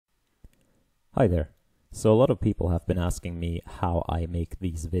Hi there. So a lot of people have been asking me how I make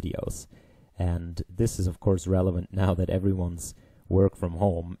these videos, and this is of course relevant now that everyone's work from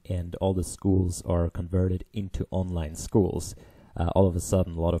home and all the schools are converted into online schools. All of a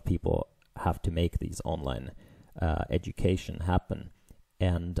sudden, a lot of people have to make these online education happen,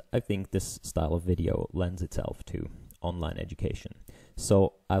 and I think this style of video lends itself to online education.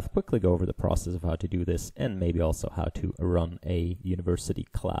 So I'll quickly go over the process of how to do this and maybe also how to run a university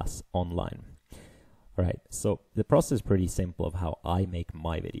class online. Alright, so the process is pretty simple of how I make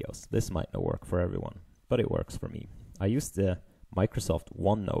my videos. This might not work for everyone, but it works for me. I use the Microsoft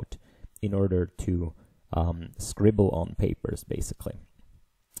OneNote in order to scribble on papers, basically.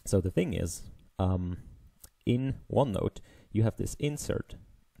 So the thing is, in OneNote, you have this insert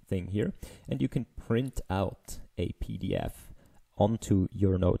thing here, and you can print out a PDF onto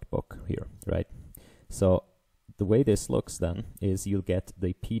your notebook here, right? So the way this looks then is you'll get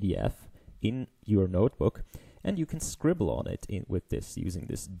the PDF in your notebook, and you can scribble on it with this using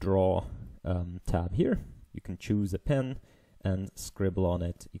this draw tab here. You can choose a pen and scribble on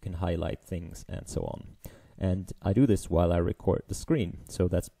it. You can highlight things and so on. And I do this while I record the screen, so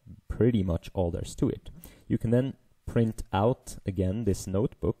that's pretty much all there's to it. You can then print out again this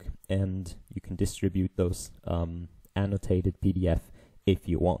notebook, and you can distribute those annotated PDF if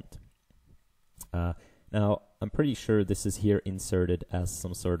you want. Now I'm pretty sure this is here inserted as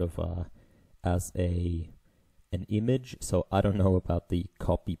some sort of an image, so I don't know about the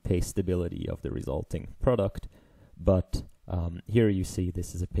copy pastability of the resulting product, but here you see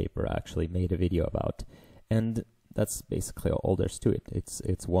this is a paper I actually made a video about, and that's basically all there's to it. It's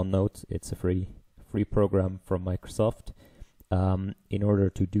OneNote. It's a free program from Microsoft. In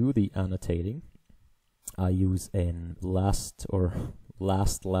order to do the annotating, I use an last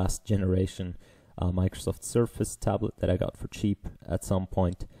generation Microsoft Surface tablet that I got for cheap at some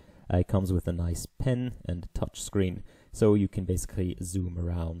point. It comes with a nice pen and a touch screen, so you can basically zoom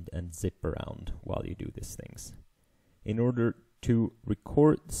around and zip around while you do these things. In order to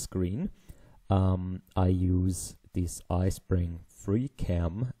record the screen, I use this iSpring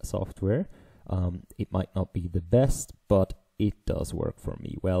FreeCam software. It might not be the best, but it does work for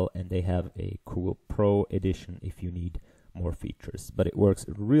me well, and they have a cool Pro edition if you need more features. But it works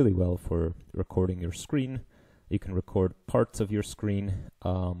really well for recording your screen. You can record parts of your screen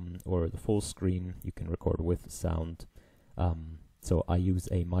or the full screen. You can record with sound. So I use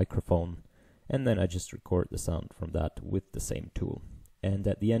a microphone, and then I just record the sound from that with the same tool. And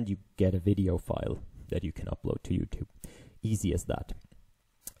at the end you get a video file that you can upload to YouTube. Easy as that.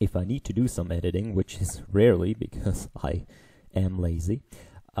 If I need to do some editing, which is rarely because I am lazy,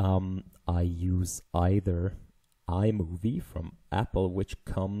 I use either iMovie from Apple, which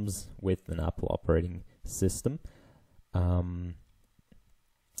comes with an Apple operating system.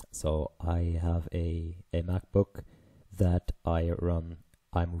 So I have a MacBook that I run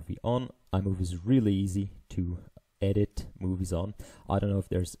iMovie on. iMovie is really easy to edit movies on. I don't know if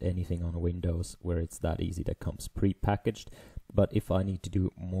there's anything on Windows where it's that easy that comes pre-packaged, but if I need to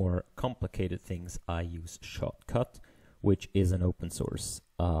do more complicated things, I use Shotcut, which is an open source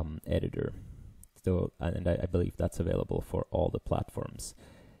editor. So, and I believe that's available for all the platforms.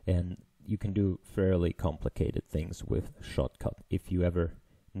 And you can do fairly complicated things with Shotcut if you ever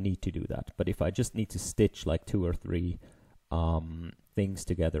need to do that. But if I just need to stitch like 2 or 3 things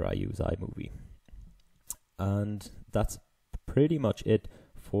together, I use iMovie. And that's pretty much it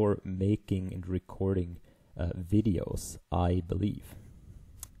for making and recording videos, I believe.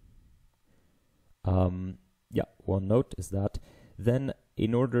 Yeah, OneNote is that. Then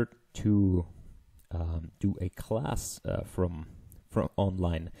in order to do a class from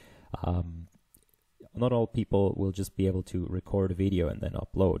online, not all people will just be able to record a video and then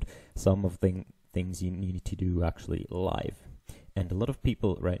upload. Some of the things you need to do actually live. And a lot of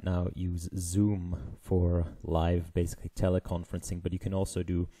people right now use Zoom for live, basically teleconferencing, but you can also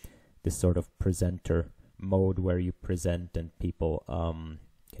do this sort of presenter mode where you present and people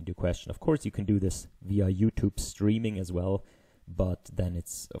can do questions. Of course, you can do this via YouTube streaming as well, but then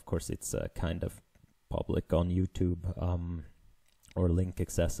it's, of course, it's kind of public on YouTube or link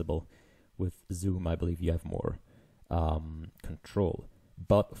accessible. With Zoom, I believe you have more control.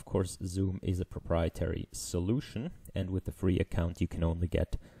 But of course, Zoom is a proprietary solution, and with the free account, you can only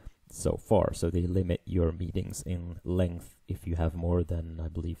get so far. So they limit your meetings in length if you have more than, I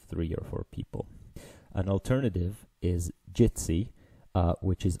believe, 3 or 4 people. An alternative is Jitsi,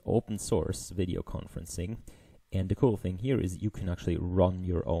 which is open source video conferencing. And the cool thing here is you can actually run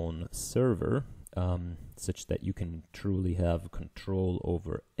your own server, such that you can truly have control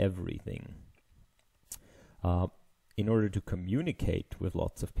over everything. In order to communicate with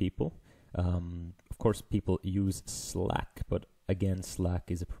lots of people, Of course, people use Slack, but again,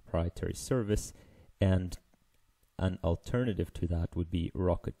 Slack is a proprietary service, and an alternative to that would be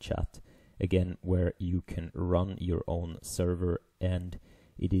Rocket Chat, again, where you can run your own server, and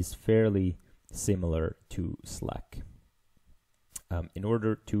it is fairly similar to Slack. In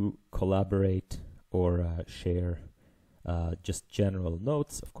order to collaborate or share just general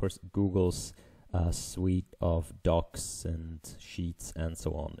notes, of course, Google's suite of docs and sheets and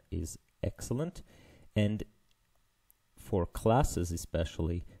so on is excellent. And for classes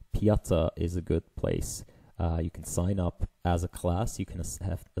especially, Piazza is a good place. You can sign up as a class, you can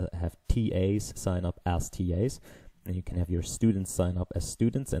have TAs sign up as TAs, and you can have your students sign up as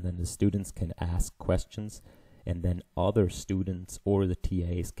students, and then the students can ask questions, and then other students or the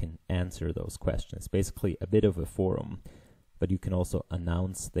TAs can answer those questions. Basically a bit of a forum, but you can also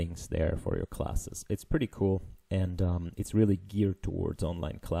announce things there for your classes. It's pretty cool, and it's really geared towards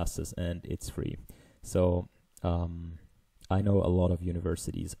online classes, and it's free. So I know a lot of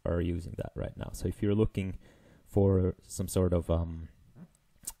universities are using that right now. So if you're looking for some sort of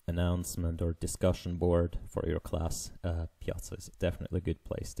announcement or discussion board for your class, Piazza is definitely a good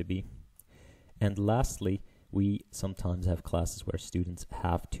place to be. And lastly, we sometimes have classes where students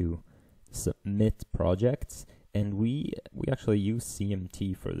have to submit projects, and we actually use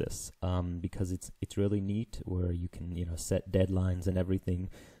CMT for this because it's really neat, where you can set deadlines and everything.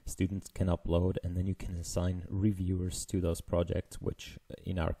 Students can upload, and then you can assign reviewers to those projects, which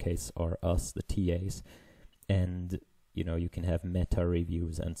in our case are us, the TAs, and you can have meta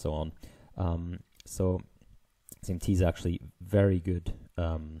reviews and so on. So CMT is actually very good.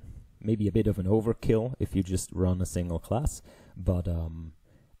 Maybe a bit of an overkill if you just run a single class, but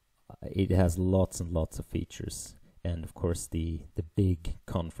it has lots and lots of features. And of course the big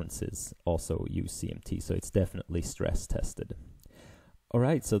conferences also use CMT, so it's definitely stress tested.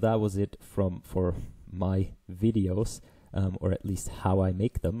 Alright, so that was it for my videos, or at least how I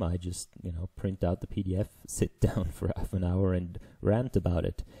make them. I just print out the PDF, sit down for half an hour and rant about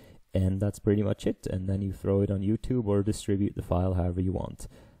it, and that's pretty much it. And then you throw it on YouTube or distribute the file however you want.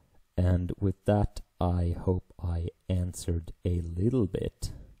 And with that, I hope I answered a little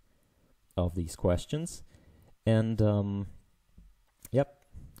bit of these questions. And yep,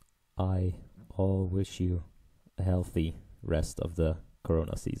 I all wish you a healthy rest of the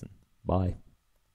Corona season. Bye.